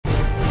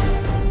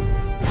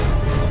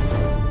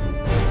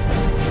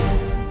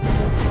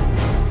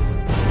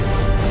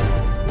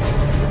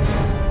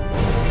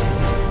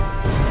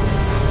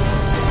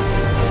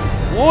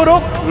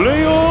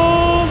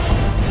players?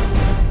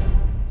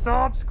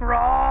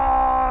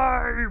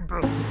 Subscribe!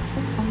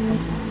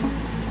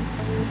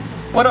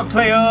 What up,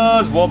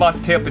 players?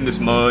 Warboss Tae up in this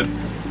mode.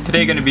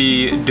 Today gonna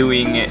be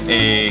doing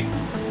a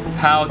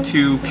how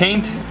to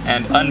paint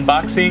and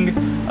unboxing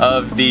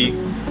of the...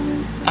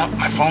 Oh,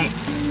 my phone.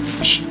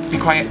 Shh, be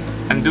quiet.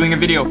 I'm doing a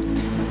video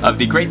of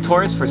the Great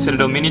Taurus for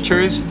Citadel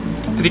Miniatures.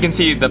 As you can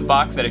see, the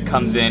box that it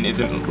comes in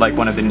isn't like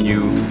one of the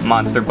new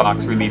monster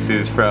box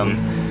releases from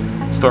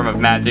Storm of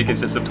Magic. It's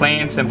just a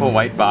plain, simple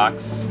white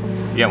box.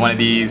 You get one of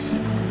these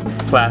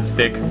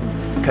plastic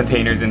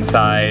containers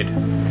inside,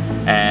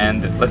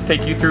 and let's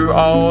take you through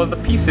all the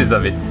pieces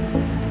of it.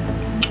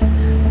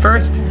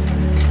 First,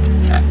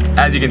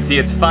 as you can see,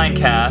 it's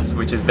Finecast,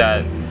 which is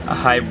that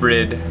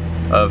hybrid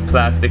of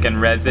plastic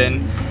and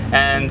resin,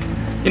 and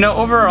you know,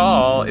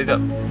 overall, it's a...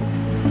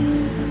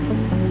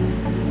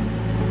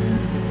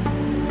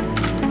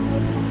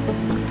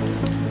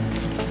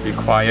 Be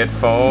quiet,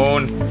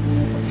 phone.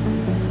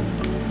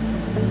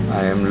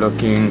 I am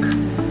looking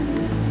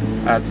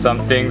at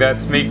something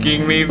that's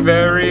making me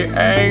very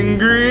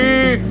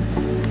angry.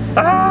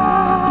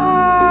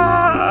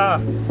 Ah!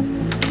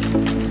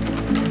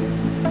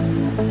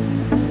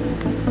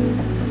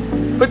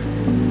 But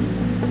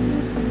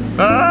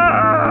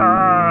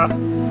ah!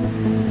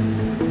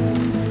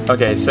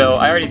 Okay, so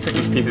I already took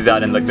these pieces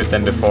out and looked at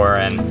them before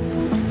and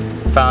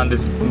found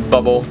this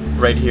bubble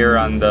right here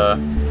on the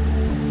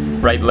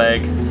right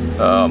leg.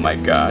 Oh my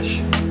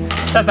gosh.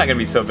 That's not gonna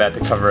be so bad to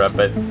cover up,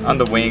 but on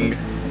the wing,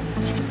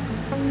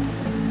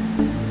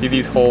 see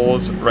these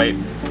holes right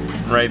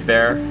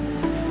there?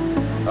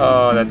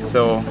 Oh,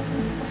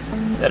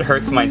 that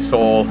hurts my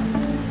soul.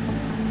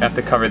 I have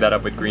to cover that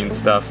up with green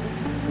stuff.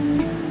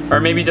 Or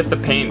maybe just the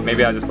paint.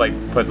 Maybe I'll just like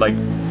put like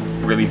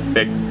really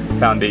thick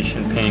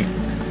foundation paint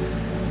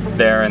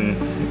there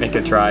and make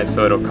it dry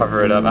so it'll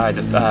cover it up. I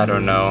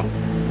don't know.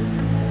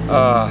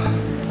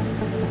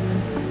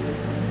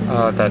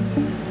 Oh, that...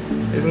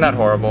 Isn't that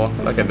horrible?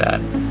 Look at that.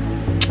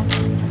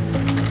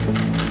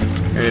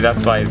 Maybe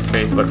that's why his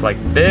face looks like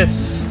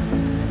this.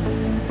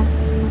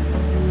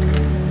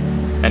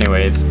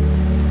 Anyways,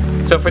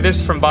 so for this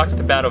From Box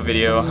to Battle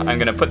video, I'm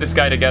gonna put this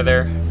guy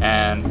together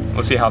and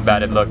we'll see how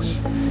bad it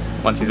looks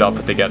once he's all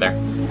put together.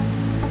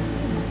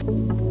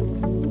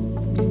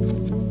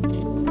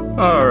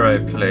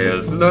 Alright,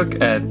 players,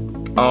 look at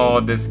all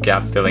this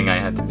gap filling I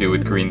had to do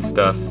with green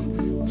stuff.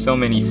 So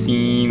many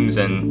seams,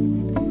 and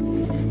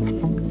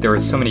there were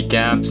so many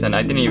gaps, and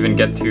I didn't even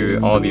get to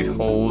all these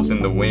holes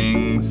in the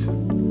wings.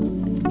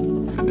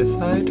 Is it this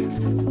side?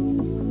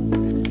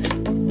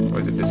 Or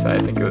is it this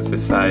side? I think it was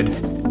this side.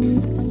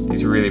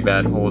 These really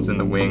bad holes in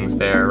the wings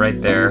there,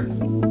 right there.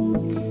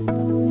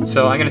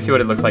 So I'm gonna see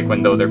what it looks like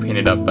when those are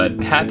painted up, but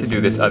had to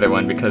do this other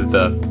one because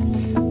the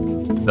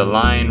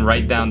line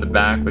right down the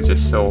back was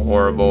just so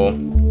horrible.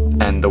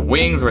 And the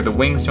wings, where the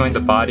wings joined the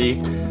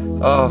body,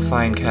 oh,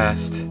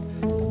 Finecast.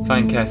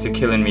 Finecast, you're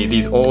killing me.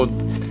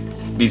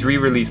 These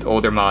re-released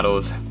older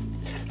models,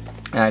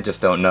 I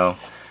just don't know.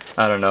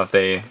 I don't know if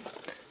they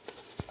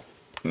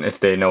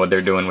know what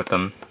they're doing with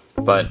them.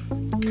 But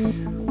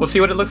we'll see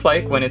what it looks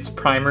like when it's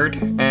primered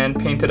and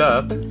painted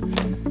up.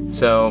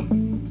 So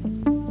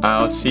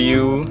I'll see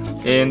you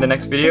in the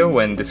next video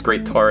when this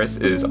Great Taurus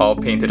is all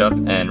painted up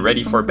and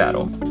ready for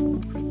battle.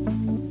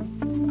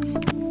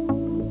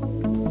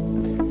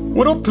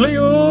 What up,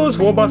 players?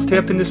 Warboss Tae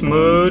up in this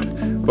mode.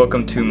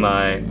 Welcome to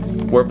my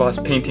Warboss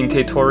painting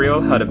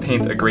tutorial, how to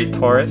paint a Great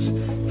Taurus.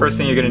 First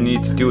thing you're going to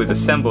need to do is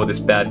assemble this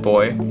bad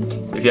boy.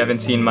 If you haven't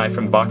seen my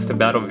From Box to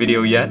Battle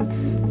video yet,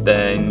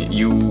 then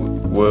you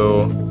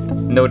will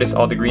notice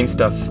all the green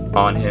stuff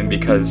on him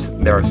because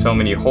there are so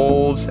many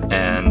holes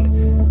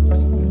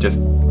and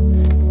just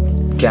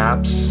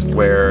gaps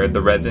where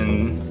the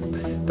resin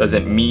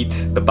doesn't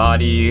meet the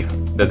body,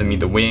 doesn't meet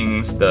the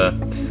wings,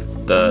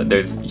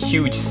 there's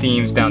huge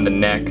seams down the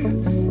neck,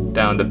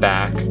 down the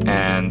back,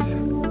 and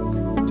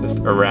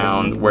just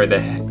around where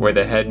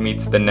the head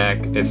meets the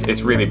neck.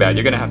 It's really bad.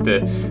 You're gonna have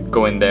to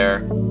go in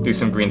there, do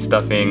some green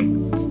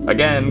stuffing.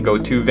 Again, go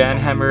to Van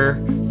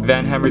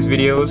Hammer's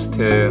videos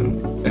to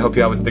help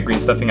you out with the green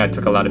stuffing. I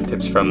took a lot of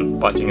tips from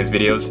watching his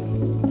videos.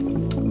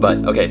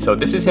 But okay, so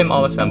this is him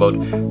all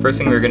assembled. First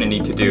thing we're gonna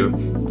need to do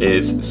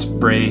is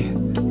spray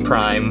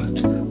prime,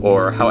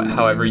 or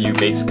however you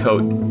base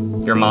coat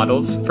your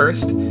models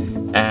first.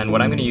 And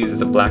what I'm gonna use is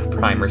a black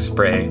primer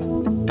spray,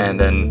 and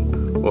then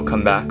we'll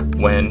come back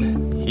when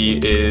he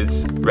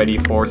is ready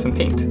for some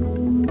paint.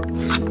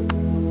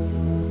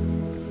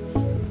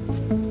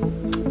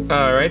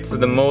 Alright, so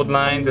the mold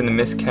lines and the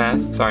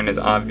miscasts aren't as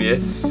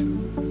obvious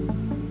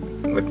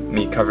with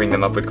me covering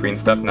them up with green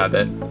stuff now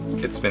that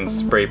it's been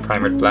spray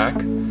primered black.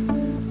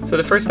 So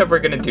the first step we're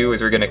going to do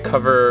is we're going to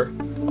cover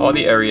all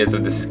the areas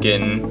of the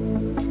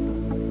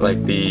skin,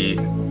 like the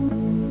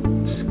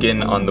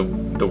skin on the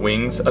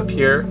wings up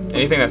here.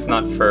 Anything that's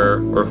not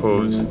fur or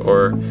hooves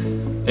or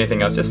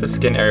anything else, just the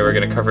skin area, we're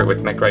going to cover it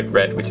with Mechrite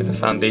Red, which is a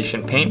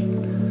foundation paint.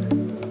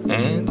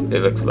 And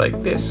it looks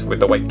like this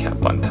with the white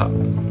cap on top.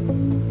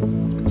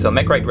 So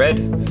Mechrite Red,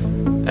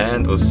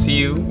 And we'll see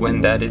you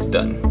when that is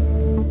done.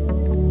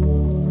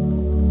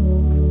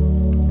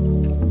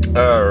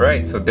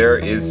 Alright, so there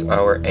is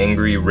our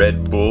angry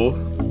Red Bull.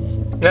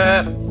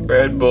 Ah,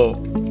 Red Bull.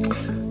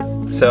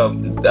 So,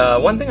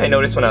 one thing I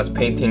noticed when I was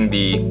painting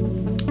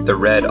the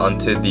red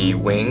onto the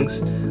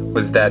wings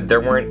was that there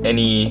weren't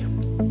any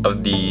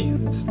of the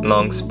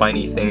long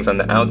spiny things on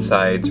the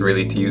outsides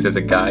really to use as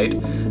a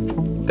guide.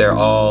 They're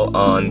all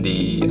on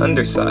the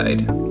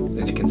underside,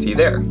 as you can see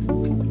there. I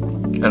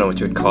don't know what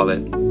you would call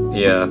it.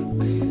 The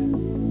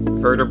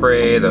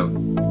vertebrae,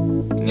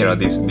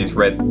 these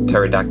red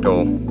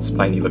pterodactyl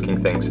spiny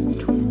looking things.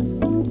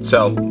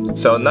 So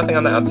nothing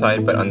on the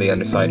outside, but on the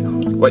underside.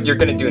 What you're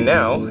gonna do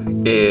now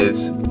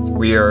is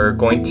we are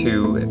going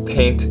to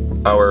paint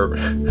our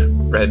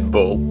Red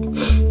Bull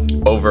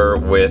over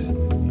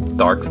with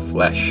dark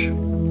flesh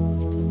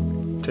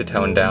to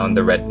tone down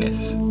the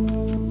redness.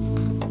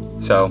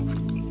 So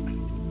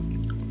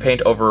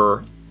paint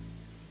over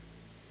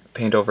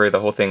the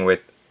whole thing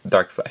with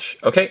dark flesh.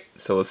 Okay,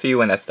 so we'll see you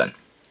when that's done.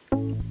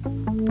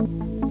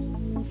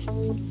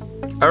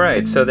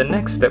 Alright, so the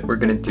next step we're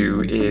gonna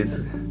do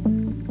is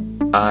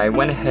I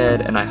went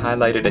ahead and I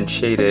highlighted and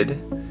shaded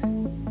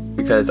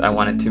because I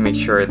wanted to make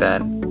sure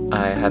that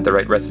I had the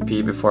right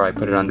recipe before I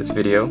put it on this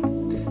video.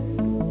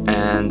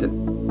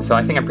 And so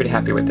I think I'm pretty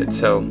happy with it.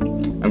 So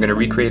I'm gonna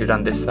recreate it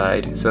on this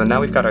side. So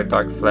now we've got our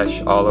dark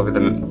flesh all over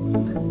the,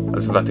 I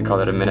was about to call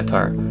it a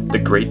minotaur, the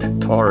Great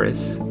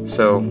Taurus.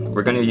 So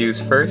we're gonna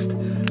use first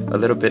a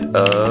little bit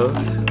of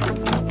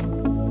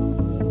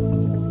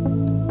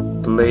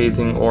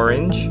blazing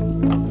orange,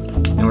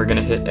 and we're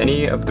gonna hit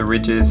any of the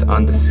ridges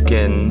on the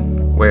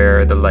skin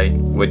where the light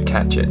would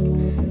catch it.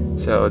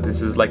 So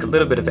this is like a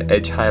little bit of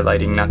edge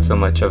highlighting, not so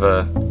much of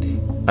a,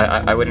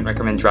 I wouldn't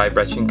recommend dry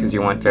brushing because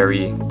you want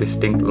very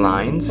distinct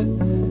lines.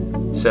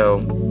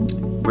 So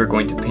we're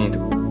going to paint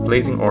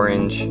blazing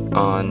orange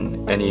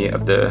on any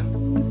of the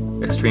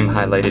extreme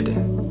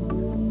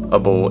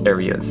highlighted-able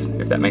areas,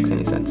 if that makes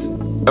any sense.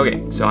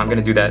 Okay, so I'm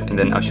gonna do that and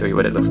then I'll show you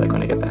what it looks like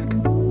when I get back.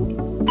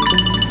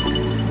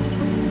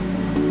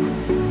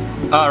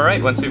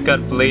 Alright, once we've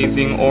got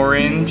blazing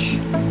orange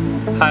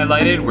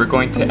highlighted, we're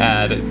going to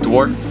add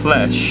dwarf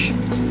flesh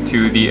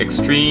to the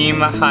extreme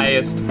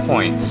highest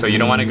point. So you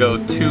don't want to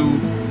go too,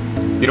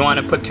 you don't want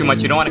to put too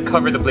much, you don't want to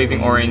cover the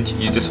blazing orange,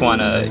 you just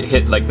want to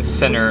hit like the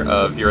center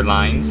of your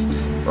lines,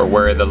 or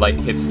where the light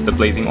hits the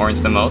blazing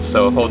orange the most.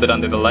 So hold it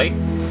under the light,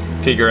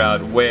 figure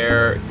out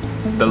where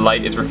the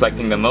light is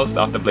reflecting the most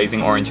off the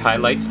blazing orange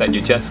highlights that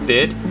you just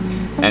did,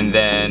 and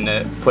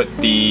then put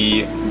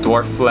the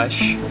dwarf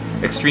flesh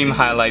extreme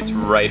highlights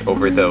right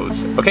over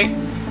those. Okay,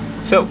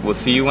 so we'll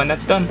see you when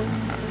that's done.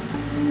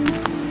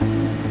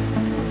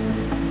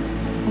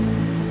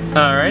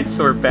 Alright,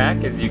 so we're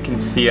back. As you can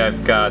see,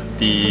 I've got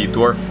the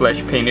dwarf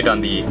flesh painted on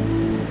the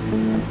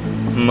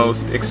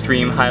most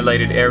extreme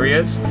highlighted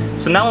areas.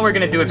 So now what we're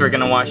going to do is we're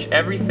going to wash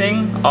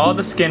everything, all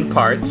the skin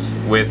parts,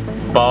 with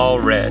ball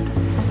red,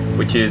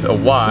 which is a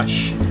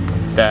wash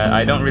that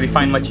I don't really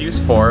find much use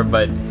for,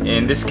 but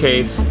in this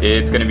case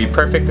it's going to be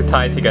perfect to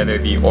tie together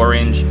the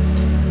orange,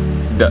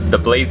 the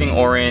blazing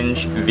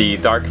orange, the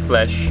dark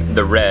flesh,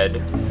 the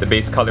red, the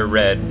base color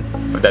red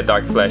of that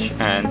dark flesh,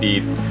 and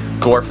the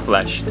dwarf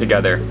flesh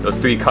together. Those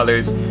three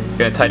colors are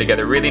going to tie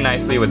together really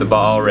nicely with the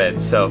ball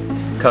red. So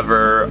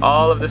cover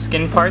all of the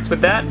skin parts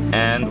with that,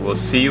 and we'll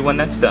see you when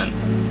that's done.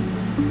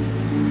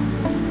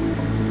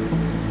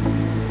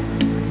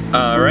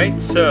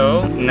 Alright,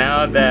 so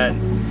now that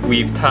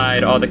we've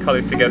tied all the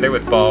colors together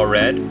with ball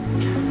red,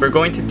 we're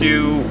going to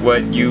do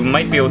what you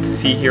might be able to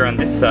see here on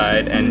this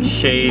side and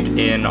shade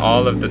in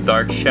all of the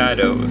dark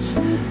shadows.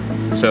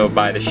 So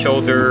by the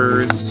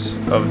shoulders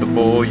of the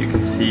bull you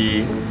can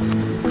see,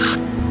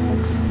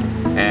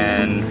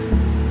 and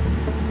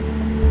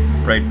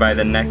right by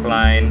the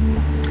neckline.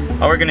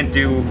 All we're going to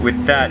do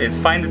with that is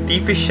find the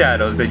deepest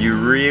shadows that you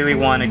really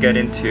want to get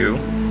into,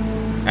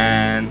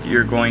 and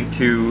you're going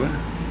to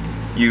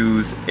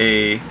use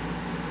a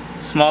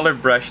smaller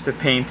brush to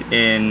paint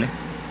in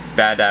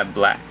Badab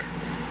Black.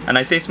 And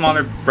I say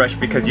smaller brush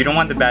because you don't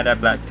want the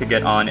Badab Black to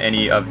get on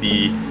any of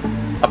the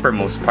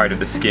uppermost part of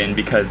the skin,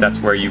 because that's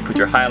where you put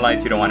your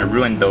highlights. You don't want to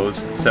ruin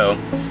those. So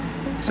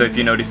if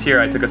you notice here,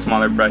 I took a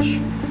smaller brush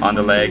on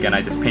the leg and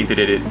I just painted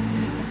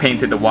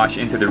the wash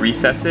into the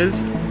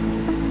recesses.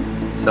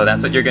 So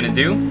that's what you're going to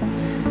do.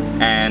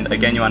 And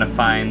again, you want to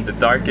find the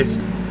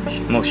darkest,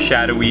 most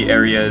shadowy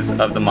areas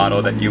of the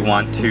model that you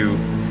want to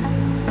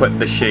put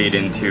the shade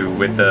into,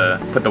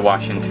 put the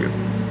wash into.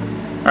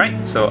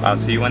 Alright, so I'll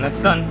see you when that's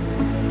done.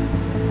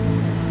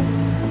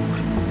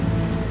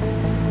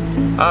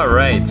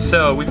 Alright,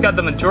 so we've got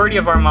the majority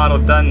of our model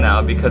done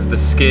now because the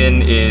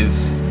skin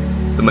is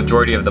the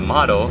majority of the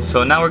model.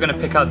 So now we're going to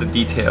pick out the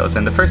details,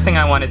 and the first thing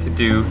I wanted to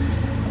do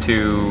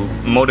to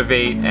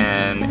motivate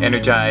and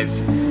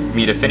energize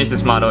me to finish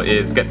this model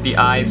is get the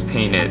eyes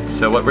painted.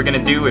 So what we're going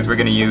to do is we're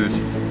going to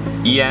use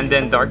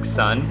Ianden Dark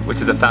Sun,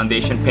 which is a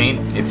foundation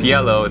paint. It's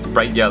yellow, it's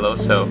bright yellow,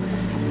 so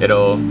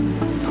it'll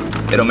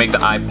make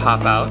the eye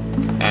pop out.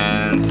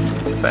 And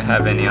let's see if I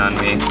have any on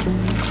me.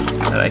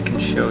 that I can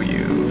show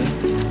you.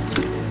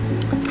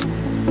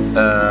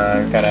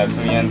 Gotta have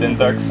some Yandin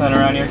Dark Sun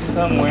around here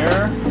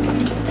somewhere.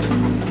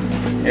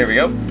 Here we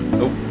go.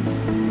 Oh.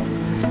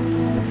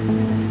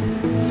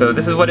 So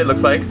this is what it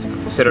looks like,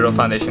 Citadel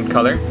Foundation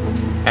color.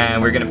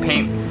 And we're gonna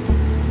paint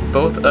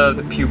both of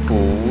the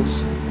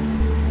pupils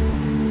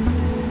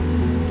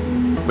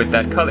with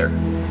that color.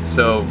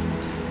 So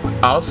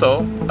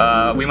also,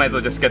 we might as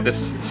well just get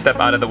this step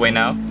out of the way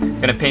now.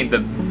 I'm gonna paint the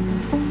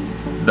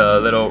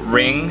little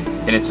ring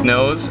in its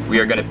nose. We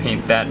are gonna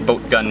paint that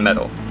boat gun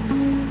metal.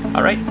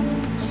 All right,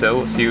 so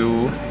we'll see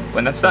you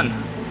when that's done.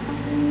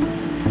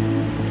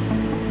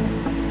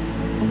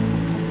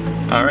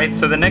 All right,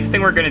 so the next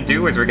thing we're gonna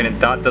do is we're gonna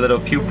dot the little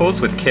pupils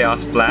with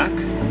Chaos Black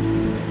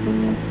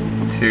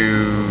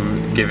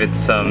to give it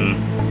some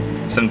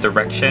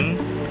direction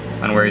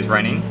on where he's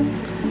running.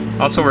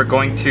 Also, we're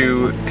going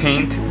to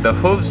paint the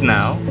hooves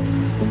now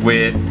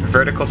with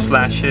vertical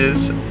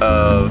slashes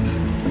of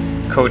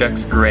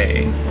Codex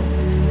Gray.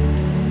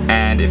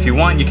 And if you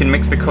want, you can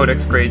mix the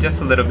Codex Gray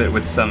just a little bit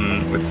with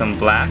some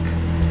black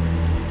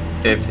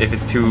if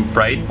it's too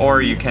bright,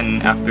 or you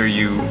can, after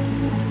you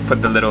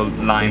put the little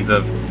lines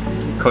of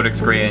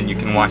Codex Gray in, you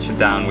can wash it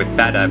down with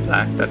Bad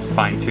Black. That's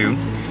fine too,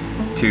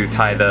 to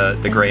tie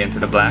the gray into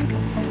the black.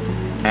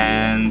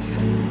 And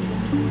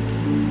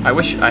I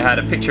wish I had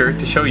a picture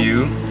to show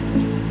you.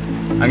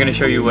 I'm gonna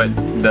show you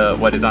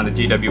what is on the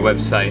GW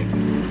website,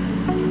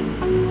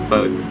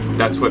 but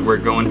that's what we're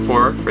going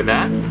for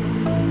that.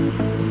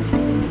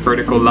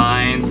 Vertical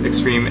lines,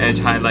 extreme edge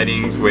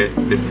highlightings with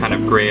this kind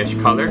of grayish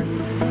color.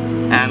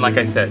 And like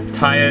I said,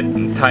 tie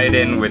it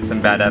in with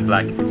some Bad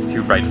Black if it's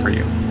too bright for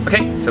you.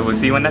 Okay, so we'll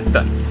see you when that's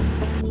done.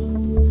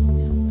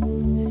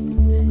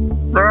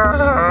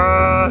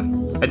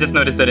 I just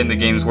noticed that in the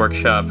Games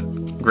Workshop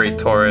Great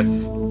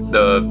Taurus,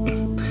 the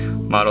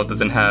model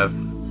doesn't have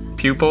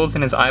pupils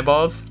in his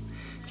eyeballs.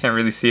 Can't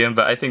really see them,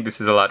 but I think this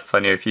is a lot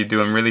funnier. If you do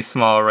them really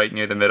small right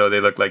near the middle, they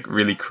look like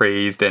really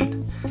crazed,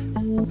 and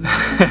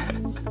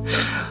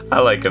I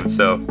like them,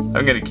 so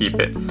I'm gonna keep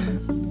it.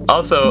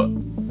 Also,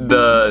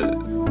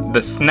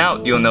 the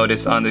snout you'll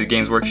notice on the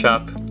Games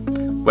Workshop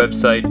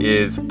website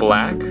is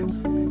black,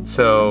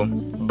 so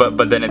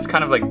but then it's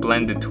kind of like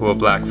blended to a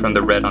black from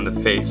the red on the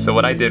face. So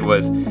what I did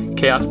was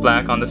Chaos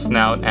Black on the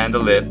snout and the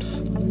lips,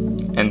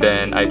 and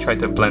then I tried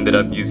to blend it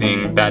up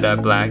using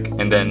Bad Black,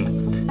 and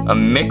then a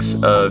mix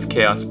of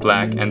Chaos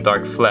Black and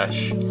Dark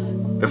Flesh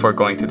before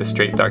going to the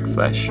straight Dark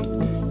Flesh.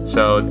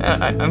 So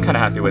I'm kind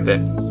of happy with it.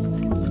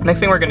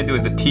 Next thing we're going to do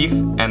is the teeth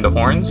and the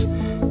horns.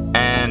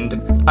 And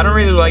I don't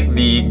really like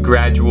the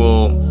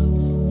gradual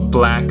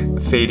black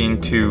fading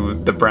to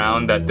the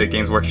brown that the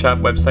Games Workshop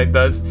website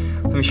does.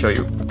 Let me show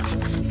you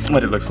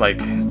what it looks like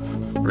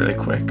really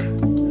quick,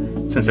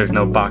 since there's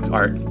no box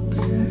art.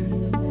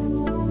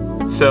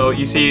 So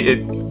you see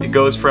it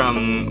goes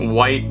from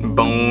white,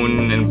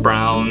 bone, and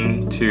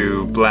brown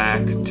to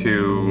black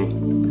to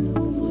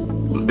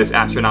this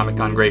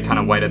Astronomicon gray kind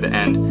of white at the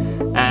end.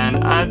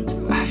 And I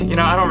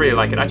don't really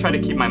like it. I try to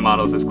keep my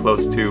models as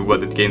close to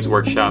what the Games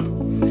Workshop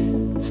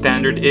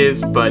standard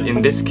is, but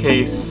in this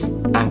case,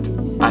 I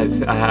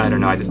don't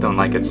know, I just don't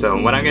like it.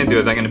 So what I'm gonna do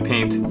is I'm gonna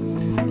paint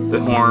the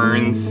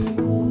horns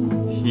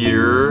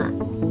here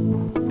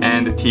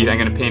and the teeth. I'm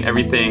gonna paint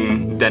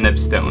everything Deneb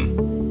Stone.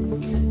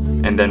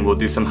 And then we'll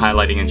do some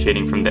highlighting and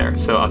shading from there.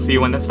 So I'll see you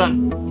when that's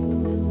done.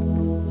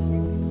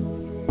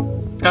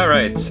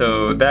 Alright,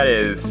 so that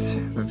is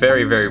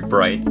very, very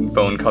bright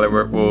bone color.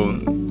 We'll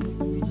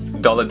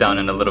dull it down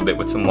in a little bit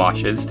with some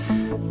washes.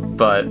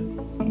 But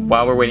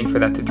while we're waiting for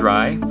that to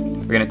dry,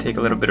 we're gonna take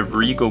a little bit of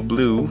Regal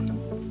Blue.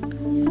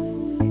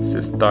 It's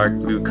this dark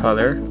blue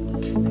color.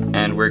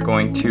 And we're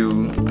going to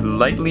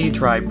lightly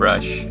dry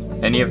brush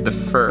any of the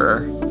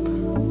fur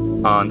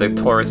on the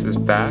Taurus's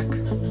back,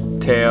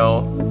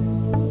 tail,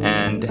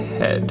 and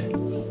head.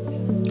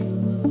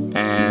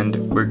 And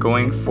we're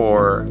going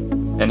for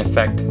an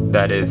effect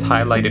that is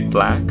highlighted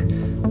black,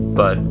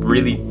 but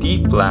really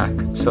deep black,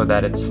 so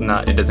that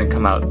it doesn't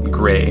come out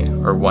gray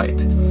or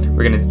white.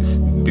 We're gonna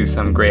do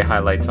some gray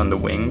highlights on the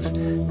wings,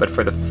 but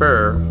for the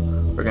fur,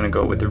 we're gonna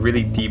go with a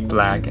really deep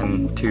black.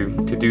 And to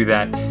do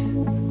that,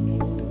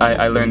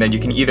 I learned that you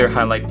can either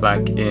highlight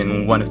black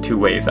in one of two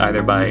ways,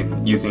 either by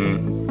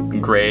using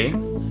gray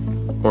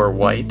or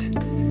white,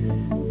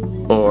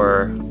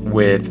 or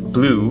with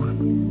blue,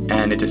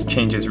 and it just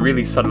changes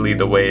really subtly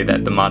the way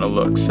that the model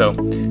looks. So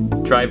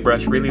dry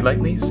brush really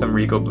lightly some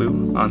Regal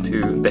Blue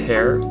onto the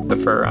hair, the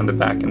fur on the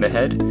back and the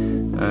head,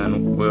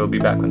 and we'll be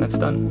back when that's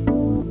done.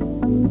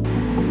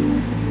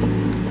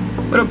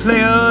 What up,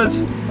 players?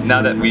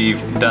 Now that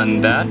we've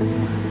done that,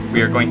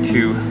 we are going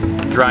to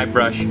dry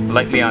brush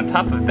lightly on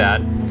top of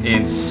that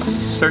in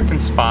certain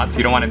spots.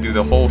 You don't want to do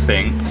the whole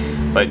thing,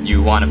 but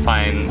you want to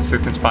find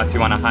certain spots you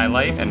want to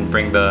highlight and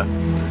bring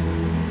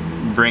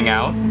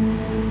out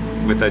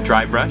with a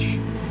dry brush.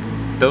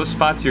 Those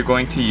spots you're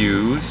going to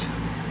use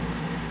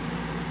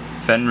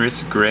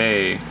Fenris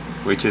Gray,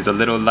 which is a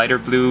little lighter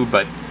blue,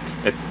 but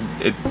it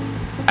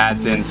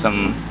adds in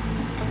some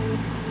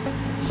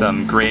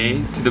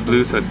gray to the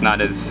blue, so it's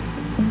not as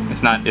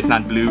It's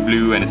not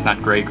blue and it's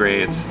not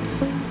gray. It's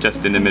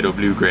just in the middle,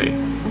 blue-gray.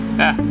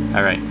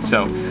 All right.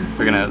 So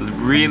we're gonna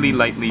really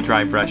lightly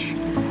dry brush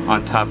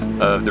on top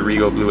of the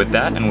Regal Blue with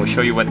that, and we'll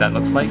show you what that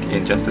looks like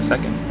in just a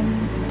second.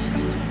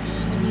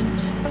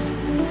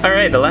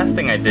 Alright, the last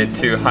thing I did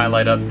to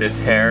highlight up this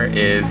hair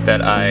is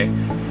that I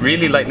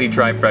really lightly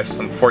dry brushed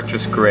some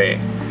Fortress Gray.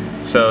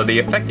 So the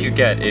effect you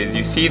get is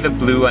you see the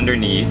blue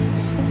underneath,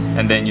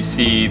 and then you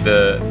see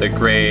the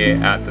gray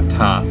at the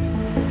top.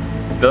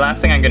 The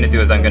last thing I'm going to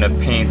do is I'm going to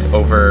paint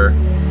over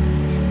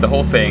the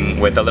whole thing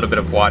with a little bit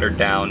of watered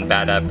down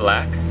Bad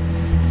Black,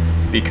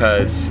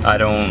 because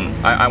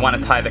I want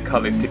to tie the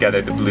colors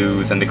together, the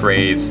blues and the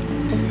grays.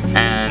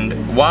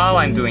 And while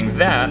I'm doing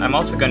that, I'm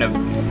also going to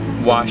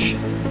wash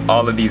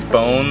all of these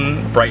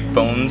bright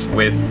bones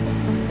with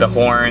the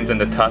horns and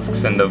the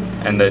tusks and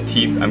the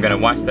teeth. I'm going to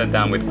wash that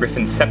down with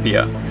Griffin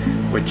Sepia,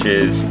 which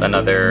is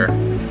another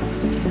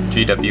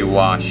GW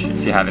wash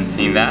if you haven't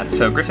seen that.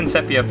 So Griffin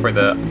Sepia for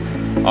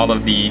all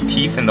of the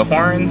teeth and the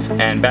horns,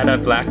 and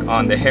Bad Black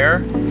on the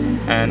hair,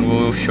 and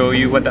we'll show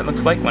you what that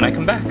looks like when I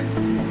come back.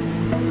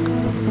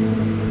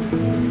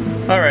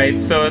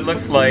 Alright, so it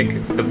looks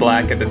like the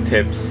black at the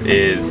tips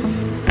is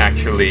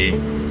actually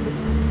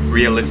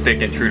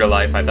realistic and true to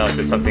life. I thought it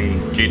was something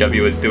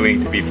GW was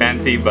doing to be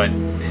fancy, but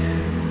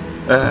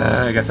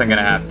I guess I'm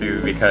gonna have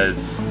to,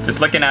 because just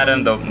looking at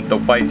him, the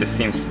white just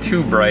seems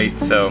too bright.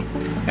 So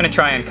I'm gonna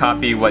try and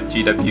copy what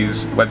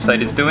GW's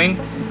website is doing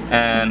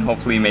and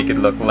hopefully make it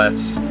look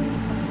less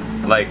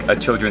like a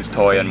children's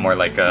toy and more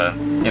like a,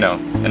 you know,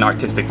 an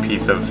artistic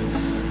piece of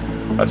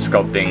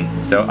sculpting.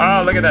 So,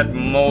 oh, look at that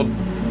mold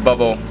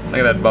bubble. Look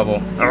at that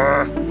bubble.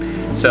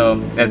 So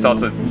it's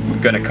also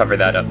gonna cover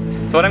that up.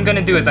 So what I'm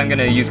gonna do is I'm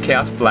gonna use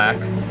Chaos Black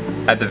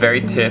at the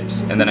very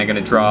tips, and then I'm gonna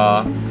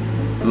draw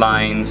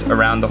lines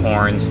around the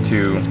horns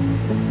to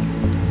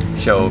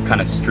show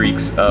kind of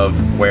streaks of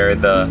where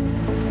the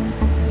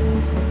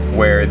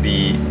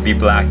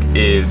black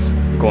is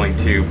going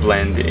to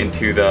blend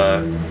into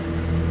the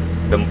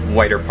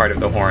whiter part of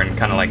the horn,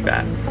 kind of like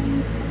that.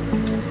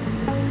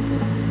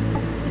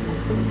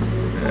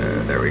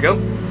 There we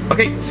go.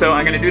 Okay, so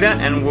I'm gonna do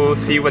that, and we'll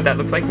see what that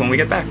looks like when we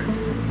get back.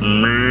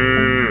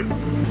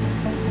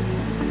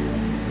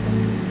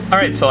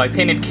 Alright, so I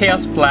painted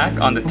Chaos Black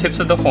on the tips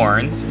of the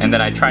horns, and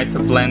then I tried to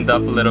blend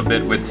up a little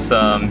bit with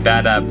some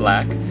Bad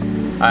Black.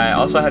 I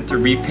also had to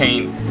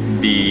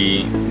repaint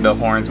the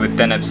horns with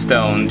Deneb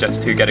Stone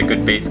just to get a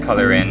good base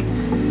color in.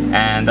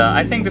 And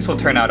I think this will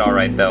turn out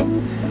alright though.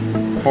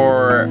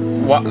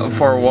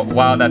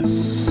 While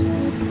that's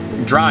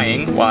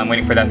drying, while I'm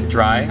waiting for that to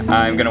dry,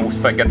 I'm gonna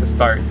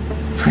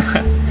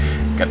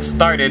get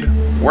started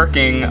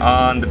working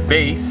on the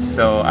base.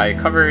 So I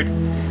covered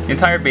the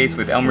entire base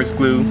with Elmer's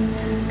glue.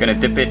 Gonna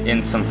dip it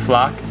in some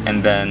flock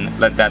and then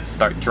let that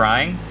start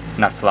drying.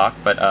 Not flock,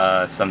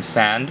 but some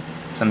sand,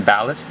 some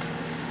ballast.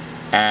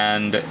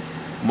 And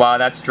while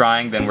that's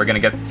drying, then we're gonna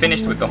get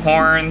finished with the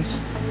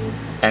horns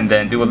and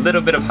then do a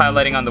little bit of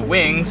highlighting on the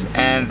wings,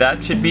 and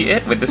that should be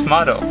it with this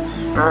model.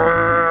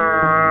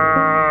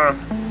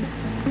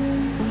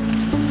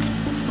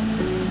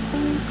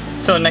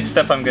 So next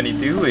step I'm gonna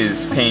do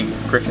is paint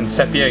Griffin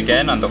Sepia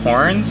again on the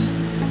horns.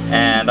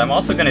 And I'm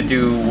also going to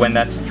do, when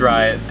that's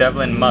dry,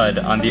 Devlin Mud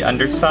on the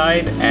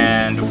underside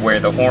and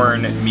where the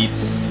horn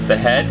meets the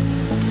head,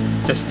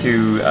 just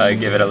to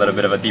give it a little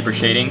bit of a deeper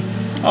shading.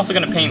 I'm also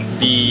going to paint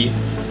the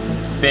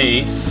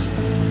base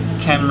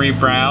Khemri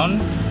Brown,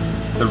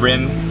 the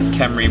rim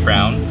Khemri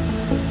Brown,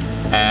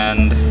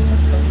 and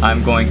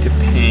I'm going to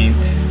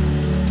paint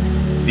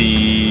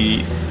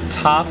the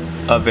top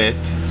of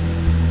it.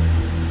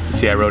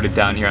 See, I wrote it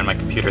down here on my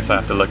computer, so I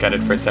have to look at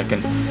it for a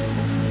second.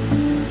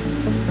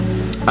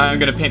 I'm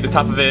going to paint the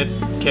top of it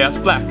Chaos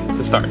Black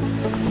to start,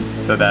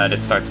 so that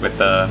it starts with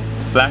the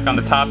black on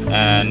the top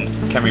and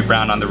Khemri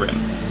Brown on the rim.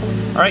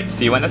 Alright,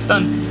 see you when that's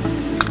done.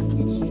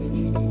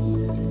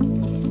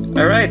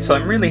 Alright, so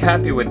I'm really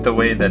happy with the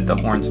way that the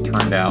horns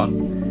turned out.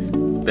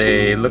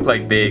 They look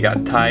like they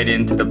got tied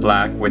into the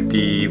black with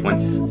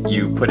once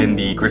you put in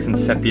the Griffin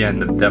Sepia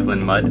and the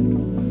Devlin Mud.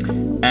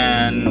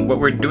 And what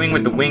we're doing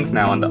with the wings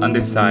now on the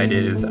underside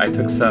is I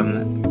took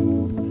some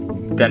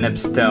Deneb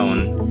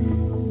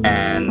Stone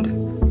and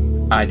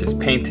I just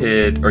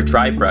painted or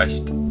dry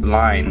brushed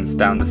lines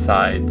down the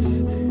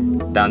sides,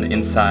 down the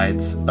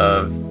insides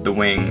of the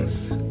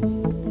wings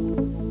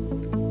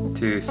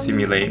to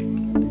simulate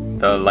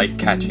the light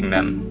catching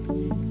them.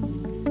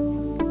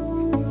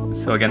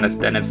 So again, that's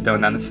Deneb Stone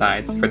down the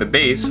sides. For the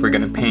base, we're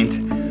going to paint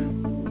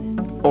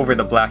over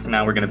the black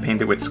now. We're going to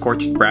paint it with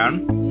Scorched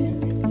Brown.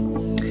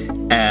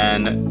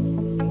 And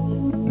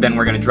then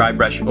we're going to dry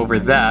brush over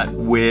that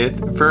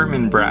with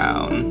Vermin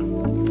Brown.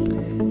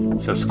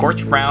 So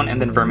Scorched Brown and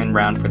then Vermin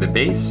Brown for the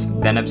base,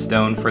 Deneb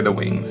Stone for the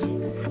wings.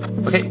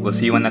 Okay, we'll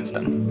see you when that's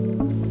done.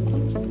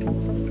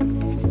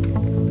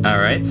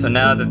 Alright, so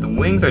now that the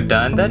wings are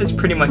done, that is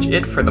pretty much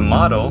it for the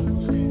model.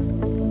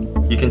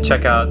 You can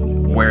check out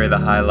where the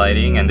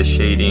highlighting and the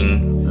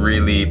shading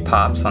really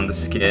pops on the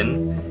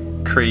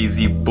skin.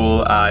 Crazy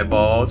bull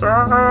eyeballs.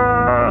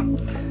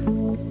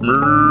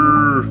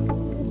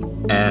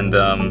 And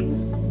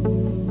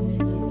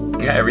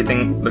yeah,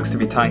 everything looks to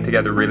be tying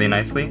together really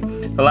nicely.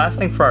 The last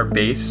thing for our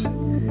base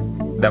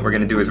that we're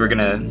gonna do is we're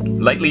gonna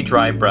lightly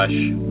dry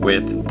brush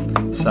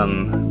with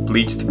some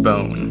bleached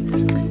bone.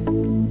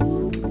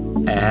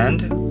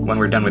 And when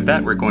we're done with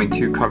that, we're going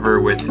to cover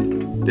with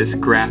this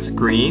grass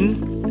green,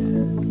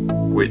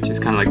 which is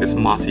kind of like this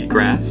mossy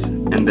grass,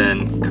 and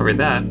then cover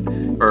that,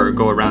 or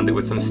go around it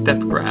with some steppe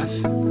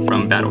grass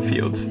from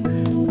Battlefields,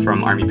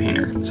 from Army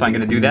Painter. So I'm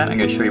gonna do that. I'm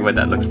gonna show you what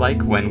that looks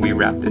like when we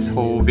wrap this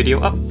whole video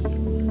up.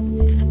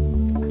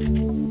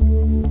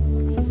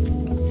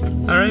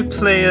 Alright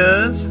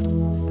players,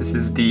 this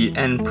is the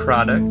end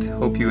product.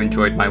 Hope you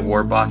enjoyed my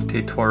Warboss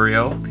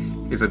Taetorial.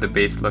 Here's what the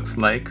base looks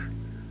like.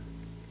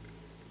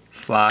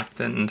 Flocked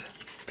and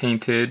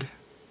painted.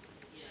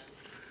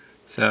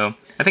 So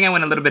I think I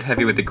went a little bit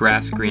heavy with the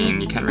grass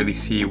green. You can't really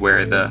see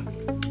where the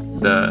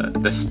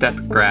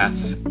steppe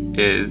grass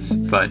is,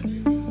 but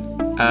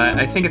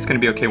I think it's going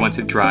to be okay once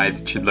it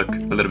dries. It should look a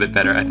little bit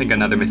better. I think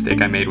another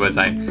mistake I made was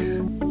I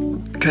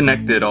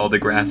connected all the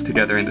grass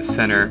together in the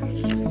center,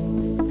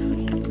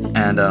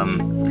 and I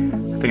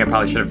think I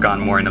probably should have gone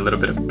more in a little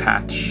bit of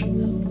patch,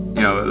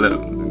 you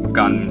know,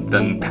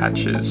 done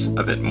patches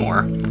of it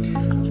more.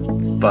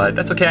 But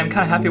that's okay. I'm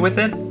kind of happy with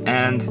it,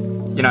 and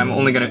you know, I'm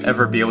only going to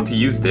ever be able to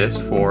use this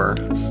for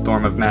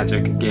Storm of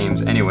Magic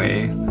games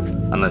anyway,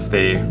 unless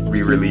they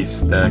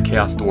re-release the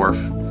Chaos Dwarf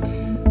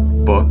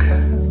book,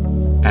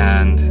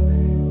 and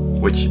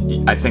which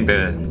I think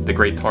the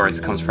Great Taurus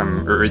comes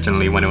from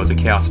originally when it was a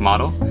Chaos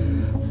model.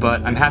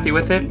 But I'm happy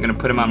with it. I'm going to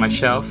put him on my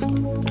shelf,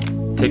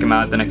 take him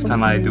out the next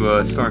time I do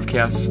a Storm of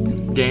Chaos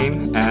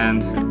game,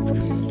 and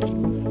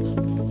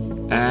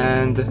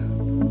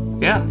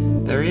yeah,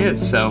 there he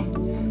is. So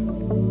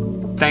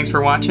thanks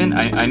for watching.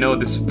 I know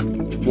this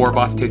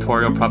Warboss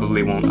Taetorial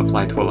probably won't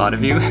apply to a lot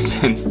of you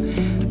since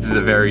this is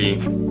a very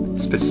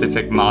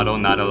specific model,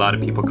 not a lot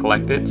of people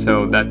collect it,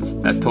 so that's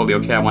totally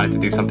okay. I wanted to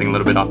do something a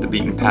little bit off the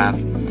beaten path.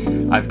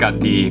 I've got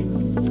the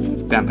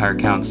Vampire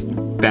Count's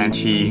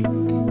Banshee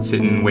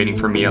sitting waiting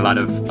for me, a lot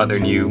of other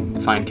new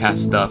Finecast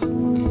stuff,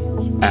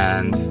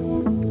 and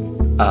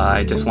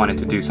I just wanted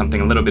to do something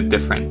a little bit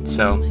different.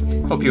 So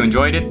hope you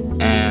enjoyed it,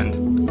 and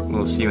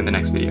we'll see you in the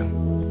next video.